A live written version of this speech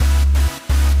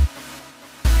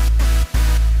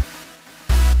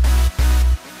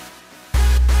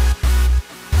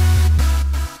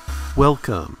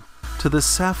Welcome to the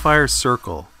Sapphire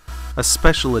Circle, a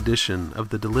special edition of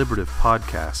the Deliberative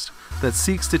podcast that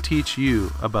seeks to teach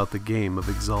you about the game of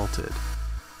Exalted.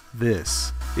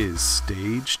 This is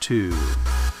Stage 2.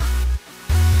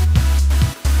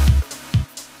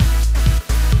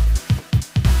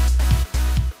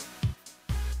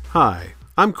 Hi,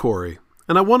 I'm Corey,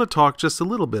 and I want to talk just a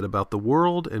little bit about the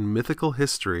world and mythical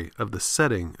history of the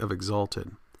setting of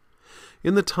Exalted.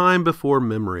 In the time before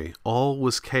memory, all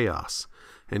was chaos,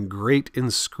 and great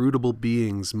inscrutable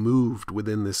beings moved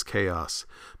within this chaos,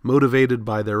 motivated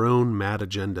by their own mad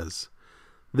agendas.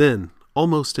 Then,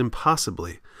 almost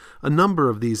impossibly, a number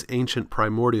of these ancient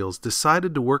primordials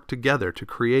decided to work together to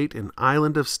create an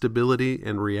island of stability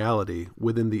and reality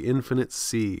within the infinite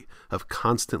sea of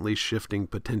constantly shifting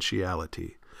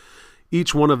potentiality.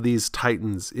 Each one of these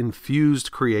titans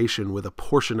infused creation with a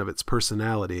portion of its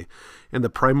personality, and the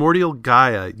primordial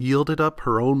Gaia yielded up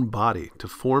her own body to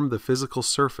form the physical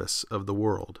surface of the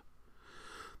world.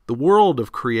 The world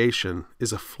of creation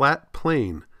is a flat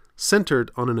plain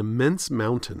centered on an immense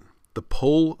mountain, the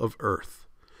pole of Earth.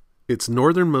 Its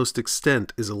northernmost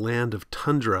extent is a land of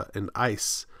tundra and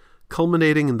ice,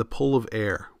 culminating in the pole of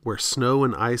air, where snow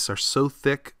and ice are so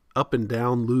thick up and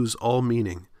down lose all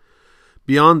meaning.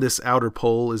 Beyond this outer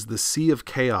pole is the sea of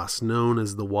chaos known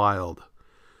as the Wild.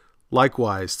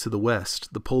 Likewise, to the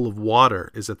west, the pole of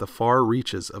water is at the far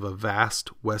reaches of a vast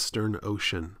western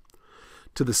ocean.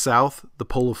 To the south, the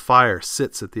pole of fire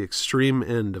sits at the extreme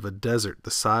end of a desert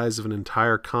the size of an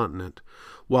entire continent,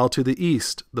 while to the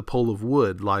east, the pole of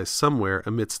wood lies somewhere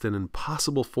amidst an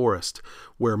impossible forest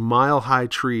where mile-high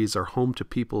trees are home to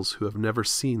peoples who have never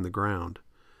seen the ground.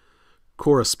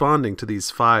 Corresponding to these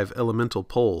 5 elemental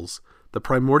poles, the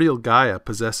primordial Gaia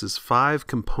possesses 5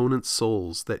 component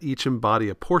souls that each embody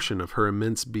a portion of her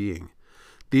immense being.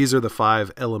 These are the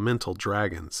 5 elemental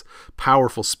dragons,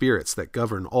 powerful spirits that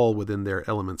govern all within their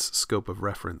element's scope of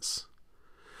reference.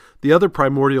 The other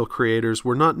primordial creators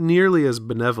were not nearly as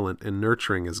benevolent and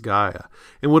nurturing as Gaia,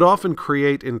 and would often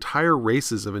create entire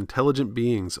races of intelligent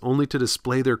beings only to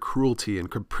display their cruelty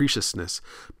and capriciousness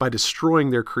by destroying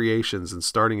their creations and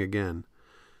starting again.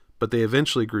 But they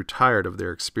eventually grew tired of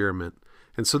their experiment,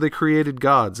 and so they created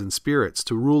gods and spirits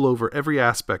to rule over every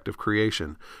aspect of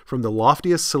creation, from the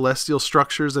loftiest celestial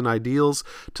structures and ideals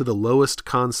to the lowest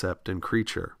concept and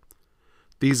creature.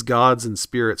 These gods and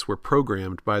spirits were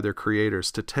programmed by their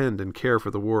creators to tend and care for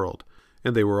the world,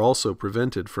 and they were also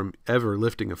prevented from ever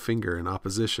lifting a finger in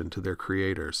opposition to their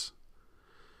creators.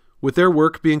 With their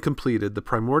work being completed, the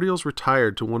primordials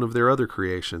retired to one of their other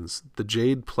creations, the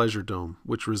Jade Pleasure Dome,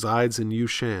 which resides in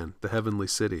Yushan, the heavenly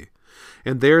city,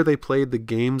 and there they played the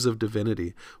games of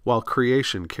divinity, while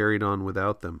creation carried on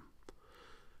without them.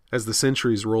 As the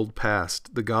centuries rolled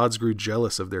past, the gods grew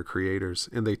jealous of their creators,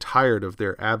 and they tired of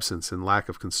their absence and lack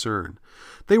of concern.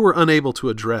 They were unable to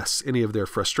address any of their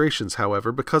frustrations,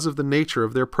 however, because of the nature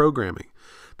of their programming.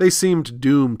 They seemed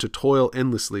doomed to toil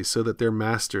endlessly so that their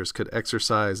masters could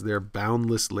exercise their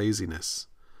boundless laziness.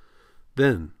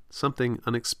 Then, something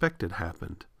unexpected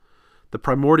happened. The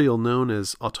primordial known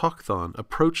as Autochthon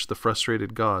approached the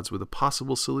frustrated gods with a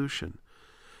possible solution.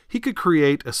 He could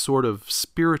create a sort of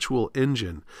spiritual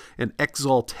engine, an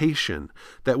exaltation,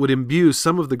 that would imbue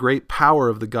some of the great power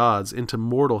of the gods into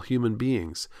mortal human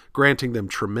beings, granting them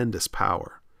tremendous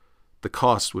power. The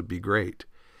cost would be great.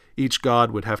 Each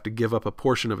god would have to give up a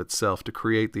portion of itself to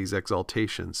create these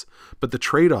exaltations, but the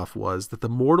trade-off was that the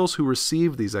mortals who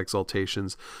received these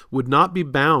exaltations would not be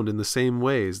bound in the same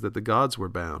ways that the gods were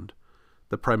bound.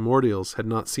 The primordials had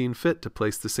not seen fit to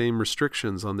place the same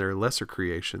restrictions on their lesser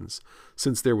creations,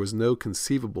 since there was no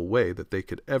conceivable way that they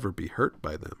could ever be hurt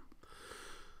by them.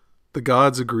 The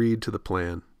gods agreed to the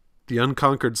plan. The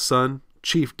unconquered sun,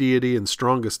 chief deity and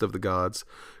strongest of the gods,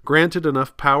 granted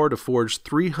enough power to forge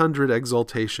 300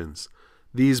 exaltations.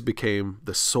 These became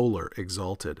the Solar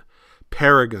Exalted,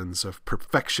 paragons of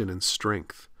perfection and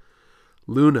strength.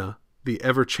 Luna, the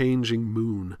ever-changing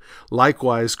moon,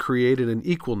 likewise created an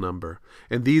equal number,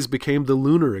 and these became the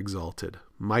Lunar Exalted,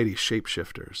 mighty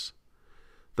shapeshifters.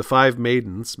 The 5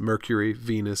 maidens, Mercury,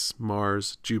 Venus,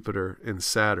 Mars, Jupiter, and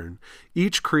Saturn,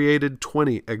 each created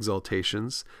 20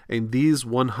 exaltations, and these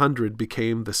 100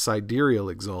 became the Sidereal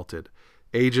Exalted,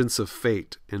 agents of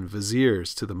fate and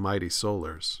viziers to the mighty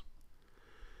solars.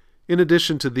 In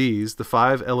addition to these, the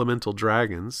 5 elemental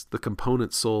dragons, the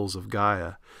component souls of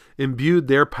Gaia, imbued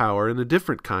their power in a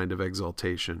different kind of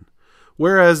exaltation.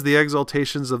 Whereas the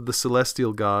exaltations of the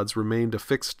celestial gods remained a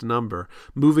fixed number,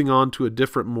 moving on to a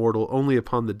different mortal only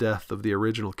upon the death of the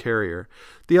original carrier,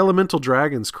 the elemental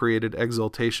dragons created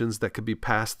exaltations that could be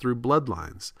passed through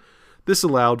bloodlines. This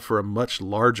allowed for a much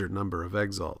larger number of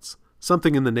exalts.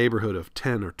 something in the neighborhood of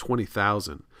 10 or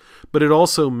 20,000, but it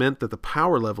also meant that the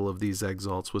power level of these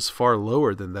exalts was far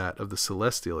lower than that of the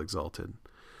celestial exalted.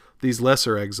 These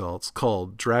lesser exalts,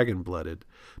 called dragon-blooded,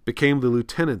 became the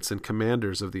lieutenants and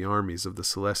commanders of the armies of the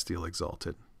celestial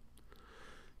exalted.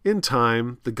 In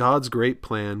time, the gods' great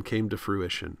plan came to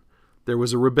fruition. There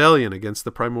was a rebellion against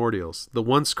the primordials, the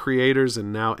once creators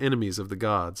and now enemies of the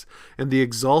gods, and the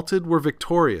exalted were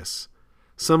victorious.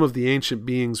 Some of the ancient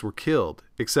beings were killed,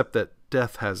 except that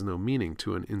death has no meaning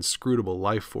to an inscrutable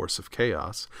life force of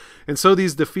chaos, and so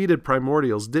these defeated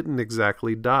primordials didn't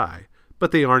exactly die,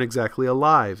 but they aren't exactly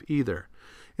alive either.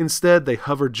 Instead, they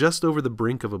hover just over the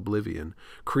brink of oblivion,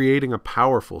 creating a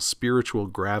powerful spiritual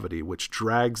gravity which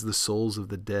drags the souls of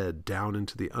the dead down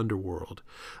into the underworld,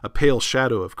 a pale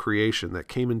shadow of creation that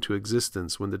came into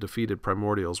existence when the defeated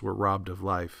primordials were robbed of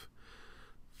life.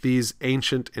 These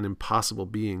ancient and impossible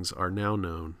beings are now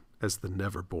known as the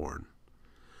Neverborn.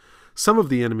 Some of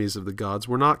the enemies of the gods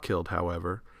were not killed,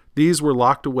 however. These were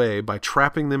locked away by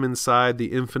trapping them inside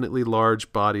the infinitely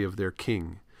large body of their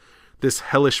king. This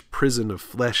hellish prison of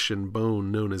flesh and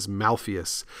bone known as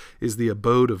Malpheus is the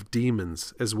abode of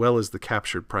demons as well as the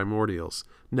captured primordials,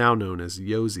 now known as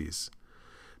Yozis.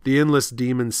 The endless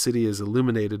demon city is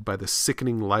illuminated by the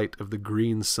sickening light of the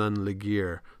green sun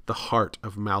Ligir, the heart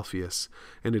of Malpheus,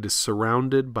 and it is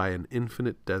surrounded by an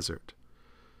infinite desert.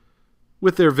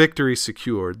 With their victory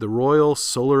secured, the royal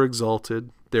solar exalted,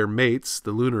 their mates,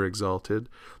 the lunar exalted,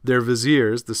 their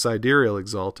viziers, the sidereal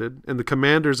exalted, and the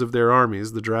commanders of their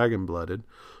armies, the dragon-blooded,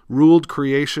 ruled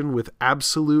creation with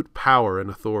absolute power and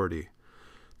authority.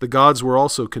 The gods were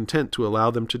also content to allow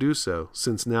them to do so,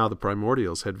 since now the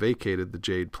primordials had vacated the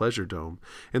Jade Pleasure Dome,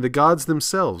 and the gods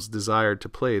themselves desired to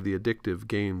play the addictive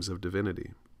games of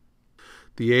divinity.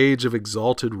 The age of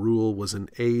exalted rule was an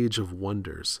age of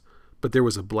wonders, but there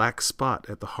was a black spot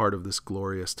at the heart of this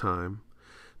glorious time.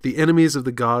 The enemies of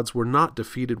the gods were not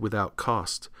defeated without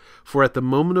cost, for at the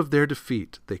moment of their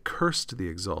defeat they cursed the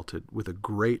exalted with a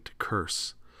great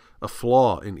curse, a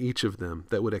flaw in each of them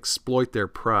that would exploit their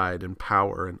pride and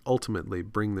power and ultimately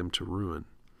bring them to ruin.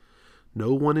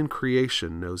 No one in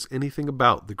creation knows anything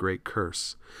about the great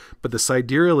curse, but the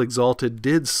sidereal exalted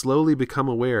did slowly become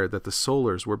aware that the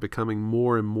solars were becoming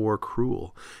more and more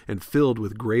cruel and filled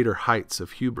with greater heights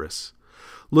of hubris.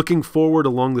 Looking forward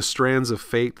along the strands of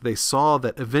fate, they saw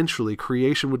that eventually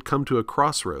creation would come to a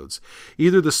crossroads.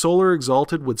 Either the solar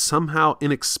exalted would somehow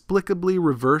inexplicably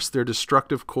reverse their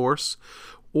destructive course,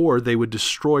 or they would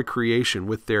destroy creation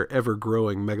with their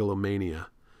ever-growing megalomania.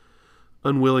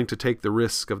 Unwilling to take the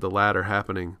risk of the latter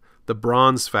happening, the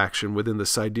bronze faction within the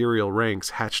sidereal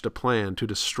ranks hatched a plan to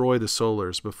destroy the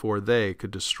solars before they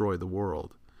could destroy the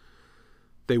world.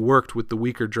 They worked with the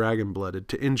weaker dragon-blooded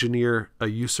to engineer a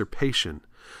usurpation,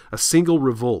 a single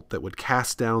revolt that would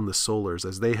cast down the solars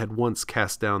as they had once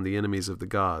cast down the enemies of the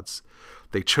gods.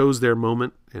 They chose their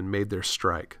moment and made their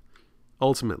strike.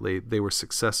 Ultimately, they were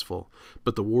successful,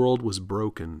 but the world was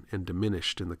broken and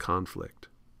diminished in the conflict.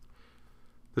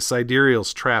 The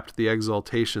sidereals trapped the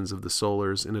exaltations of the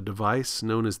solars in a device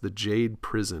known as the Jade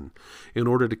Prison in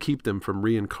order to keep them from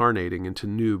reincarnating into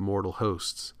new mortal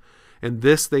hosts, and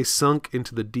this they sunk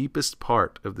into the deepest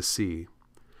part of the sea.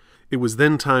 It was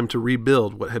then time to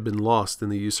rebuild what had been lost in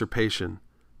the usurpation,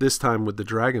 this time with the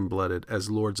dragon-blooded as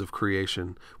lords of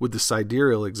creation, with the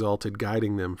sidereal exalted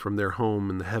guiding them from their home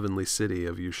in the heavenly city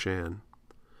of Yushan.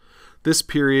 This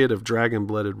period of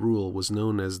dragon-blooded rule was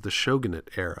known as the Shogunate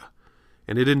era,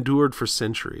 and it endured for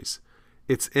centuries.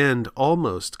 Its end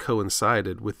almost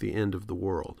coincided with the end of the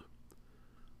world.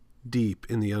 Deep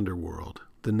in the underworld,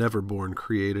 the Neverborn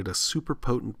created a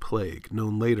superpotent plague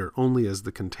known later only as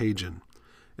the Contagion,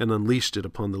 and unleashed it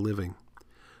upon the living.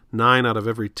 9 out of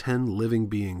every 10 living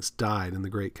beings died in the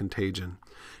Great Contagion,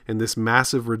 and this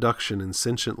massive reduction in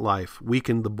sentient life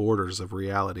weakened the borders of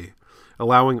reality,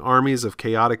 allowing armies of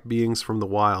chaotic beings from the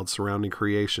wild surrounding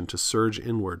creation to surge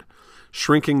inward,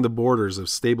 shrinking the borders of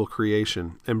stable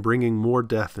creation and bringing more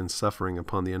death and suffering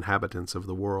upon the inhabitants of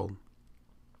the world.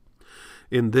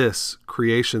 In this,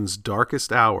 creation's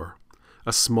darkest hour,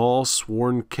 a small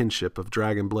sworn kinship of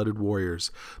dragon-blooded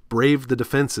warriors braved the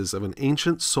defenses of an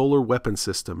ancient solar weapon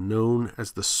system known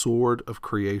as the Sword of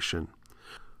Creation.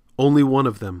 Only one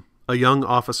of them, a young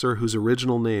officer whose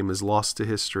original name is lost to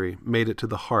history, made it to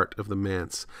the heart of the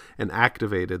manse and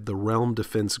activated the realm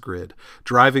defense grid,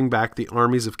 driving back the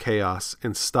armies of chaos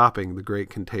and stopping the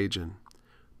Great Contagion.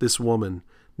 This woman,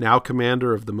 now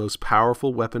commander of the most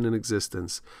powerful weapon in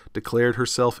existence, declared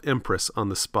herself empress on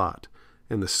the spot,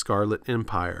 and the Scarlet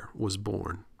Empire was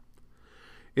born.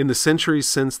 In the centuries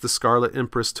since the Scarlet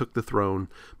Empress took the throne,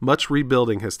 much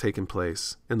rebuilding has taken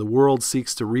place, and the world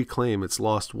seeks to reclaim its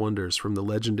lost wonders from the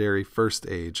legendary First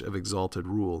Age of Exalted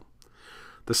rule.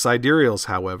 The Sidereals,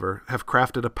 however, have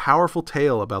crafted a powerful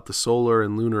tale about the solar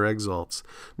and lunar exalts,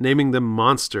 naming them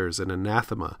monsters and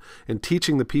anathema, and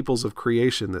teaching the peoples of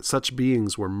creation that such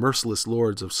beings were merciless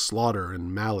lords of slaughter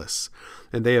and malice,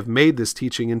 and they have made this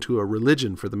teaching into a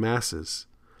religion for the masses.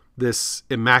 This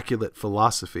immaculate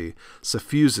philosophy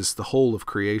suffuses the whole of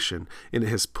creation, and it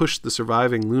has pushed the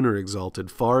surviving lunar exalted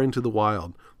far into the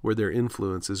wild, where their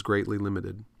influence is greatly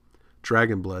limited.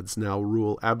 Dragonbloods now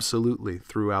rule absolutely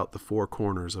throughout the four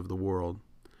corners of the world.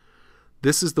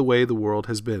 This is the way the world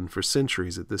has been for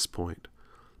centuries at this point.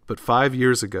 But 5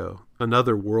 years ago,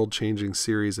 another world-changing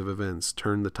series of events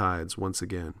turned the tides once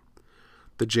again.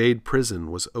 The Jade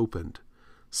Prison was opened.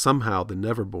 Somehow the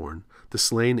Neverborn, the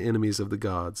slain enemies of the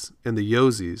gods, and the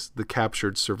Yozis, the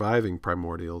captured surviving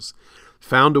primordials,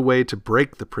 found a way to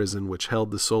break the prison which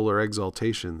held the solar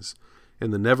exaltations,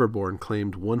 and the Neverborn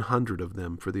claimed 100 of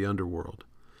them for the underworld.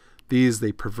 These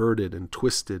they perverted and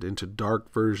twisted into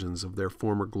dark versions of their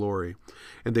former glory,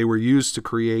 and they were used to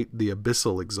create the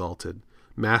Abyssal Exalted,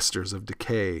 masters of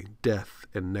decay, death,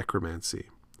 and necromancy.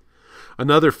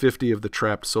 Another 50 of the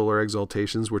trapped solar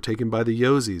exaltations were taken by the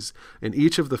Yozis, and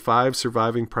each of the 5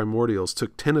 surviving primordials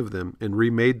took 10 of them and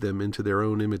remade them into their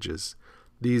own images.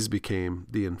 These became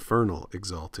the Infernal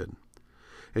Exalted.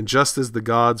 And just as the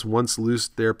gods once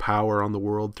loosed their power on the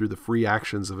world through the free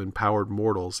actions of empowered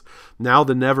mortals, now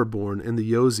the Neverborn and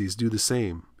the Yozis do the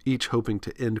same, each hoping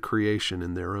to end creation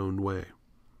in their own way.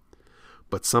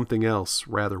 But something else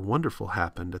rather wonderful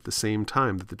happened at the same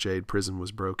time that the Jade Prison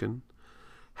was broken.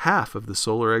 Half of the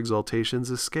solar exaltations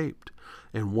escaped,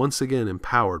 and once again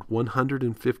empowered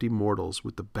 150 mortals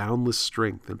with the boundless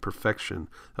strength and perfection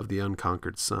of the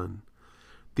unconquered sun.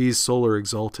 These solar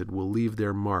exalted will leave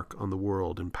their mark on the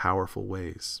world in powerful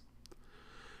ways.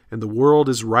 And the world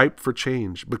is ripe for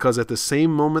change, because at the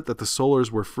same moment that the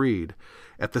solars were freed,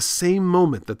 at the same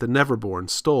moment that the Neverborn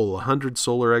stole 100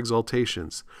 solar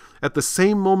exaltations, at the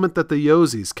same moment that the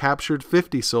Yozis captured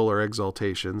 50 solar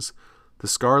exaltations, the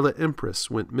Scarlet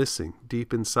Empress went missing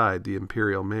deep inside the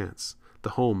Imperial Manse,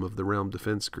 the home of the Realm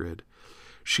Defense Grid.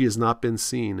 She has not been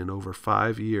seen in over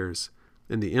 5 years,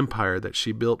 and the empire that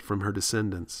she built from her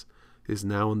descendants is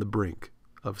now on the brink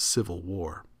of civil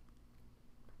war.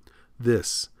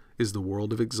 This is the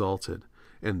world of Exalted,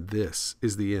 and this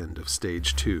is the end of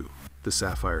Stage 2, the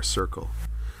Sapphire Circle.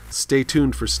 Stay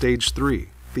tuned for Stage 3,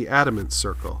 the Adamant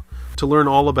Circle, to learn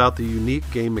all about the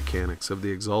unique game mechanics of the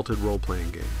Exalted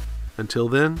role-playing game. Until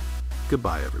then,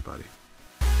 goodbye everybody.